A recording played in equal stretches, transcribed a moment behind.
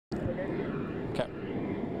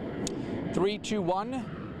3, 2, 1.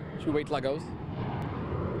 Should we wait till that goes?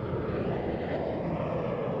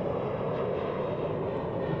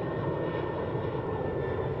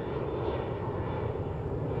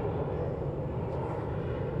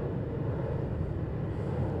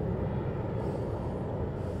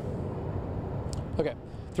 Okay,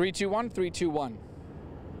 3, 2, 1, 3, 2, 1.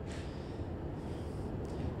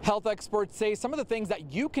 Health experts say some of the things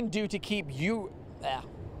that you can do to keep you...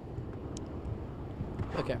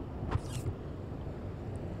 Okay.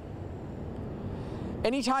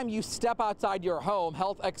 Anytime you step outside your home,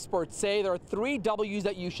 health experts say there are 3 W's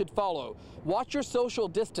that you should follow. Watch your social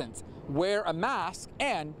distance, wear a mask,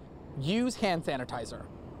 and use hand sanitizer.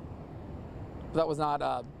 That was not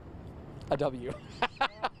a W.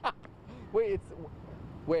 Wait, it's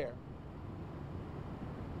where?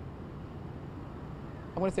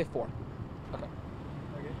 I'm going to say 4. Okay.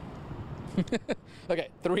 Okay. Okay,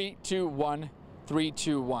 3, 2, 1, 3,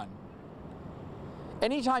 2, 1.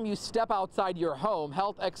 Anytime you step outside your home,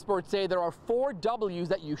 health experts say there are 4 W's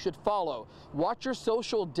that you should follow. Watch your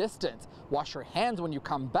social distance, wash your hands when you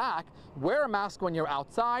come back, wear a mask when you're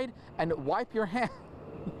outside, and wipe your hands.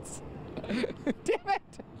 Damn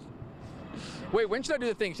it! Wait, when should I do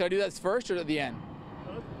the thing? Should I do that first or at the end?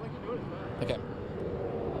 Okay.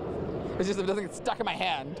 It's just, it doesn't get stuck in my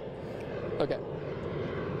hand. Okay.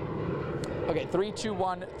 Okay, 3, 2,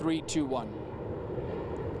 1, 3, 2, 1.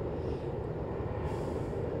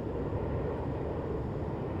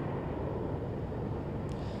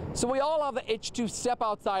 So we all have the itch to step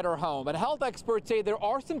outside our home, but health experts say there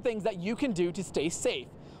are some things that you can do to stay safe.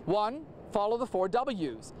 1, follow the 4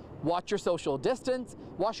 W's. Watch your social distance,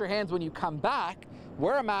 wash your hands when you come back,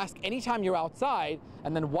 wear a mask anytime you're outside,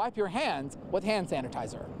 and then wipe your hands with hand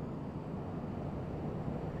sanitizer.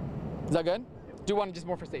 Is that good? Do one just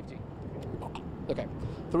more for safety. Okay,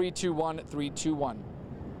 3, 2, 1, 3, 2, 1.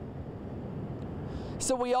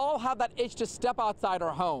 So we all have that itch to step outside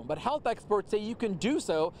our home, but health experts say you can do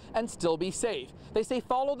so and still be safe. They say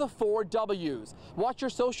follow the 4 W's. Watch your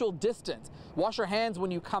social distance, wash your hands when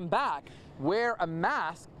you come back, wear a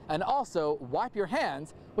mask, and also wipe your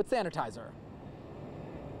hands with sanitizer.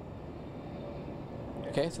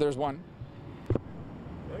 Okay, so there's 1.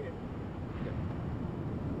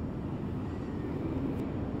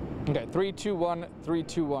 Okay, 3, 2, 1, 3,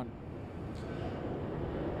 2, 1.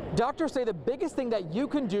 Doctors say the biggest thing that you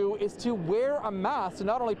can do is to wear a mask to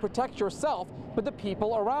not only protect yourself, but the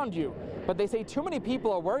people around you. But they say too many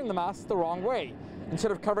people are wearing the masks the wrong way.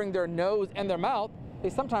 Instead of covering their nose and their mouth, they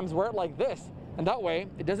sometimes wear it like this. And that way,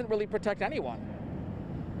 it doesn't really protect anyone.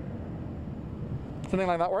 Something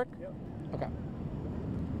like that work? Yep. Okay.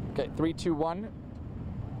 Okay, 3, 2, 1.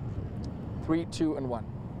 3, 2, and 1.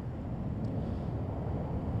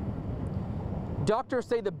 Doctors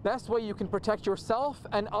say the best way you can protect yourself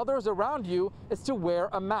and others around you is to wear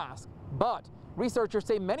a mask. But researchers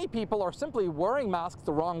say many people are simply wearing masks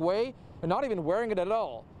the wrong way and not even wearing it at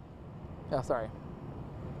all. Yeah, sorry.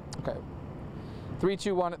 Okay. 3,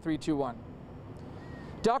 2, 1, 3, 2, 1.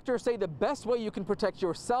 Doctors say the best way you can protect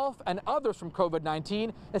yourself and others from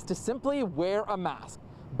COVID-19 is to simply wear a mask.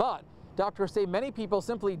 But doctors say many people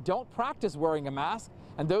simply don't practice wearing a mask,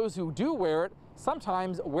 and those who do wear it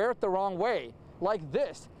sometimes wear it the wrong way. Like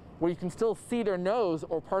this, where you can still see their nose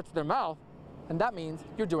or parts of their mouth, and that means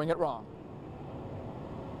you're doing it wrong.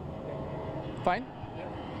 Fine? Yeah.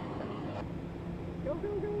 Go, go,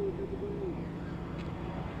 go, go, go.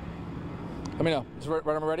 Let me know. Is it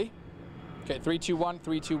right, am I ready? Okay, 3, 2, 1,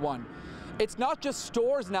 3, 2, 1. It's not just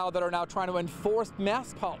stores now that are now trying to enforce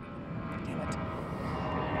mask policy. Damn it.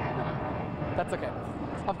 That's okay.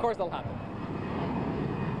 Of course it'll happen.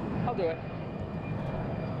 I'll do it.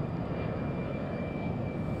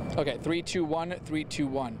 Okay, 3, 2, 1, 3, 2,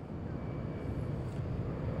 1.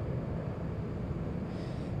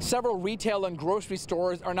 Several retail and grocery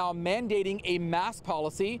stores are now mandating a mask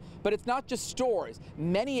policy, but it's not just stores.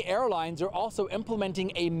 Many airlines are also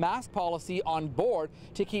implementing a mask policy on board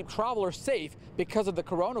to keep travelers safe because of the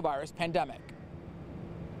coronavirus pandemic.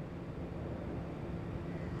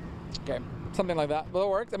 Okay, something like that. Well, it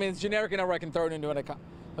works. I mean, it's generic enough where I can throw it into an account.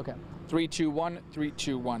 Okay, 3, 2, 1, 3,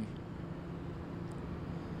 2, 1.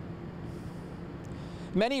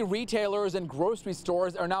 Many retailers and grocery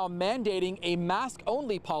stores are now mandating a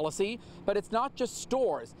mask-only policy, but it's not just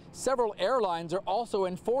stores. Several airlines are also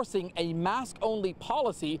enforcing a mask-only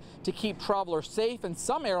policy to keep travelers safe, and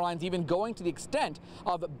some airlines even going to the extent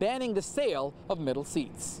of banning the sale of middle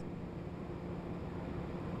seats.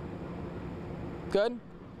 Good?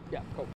 Yeah, cool.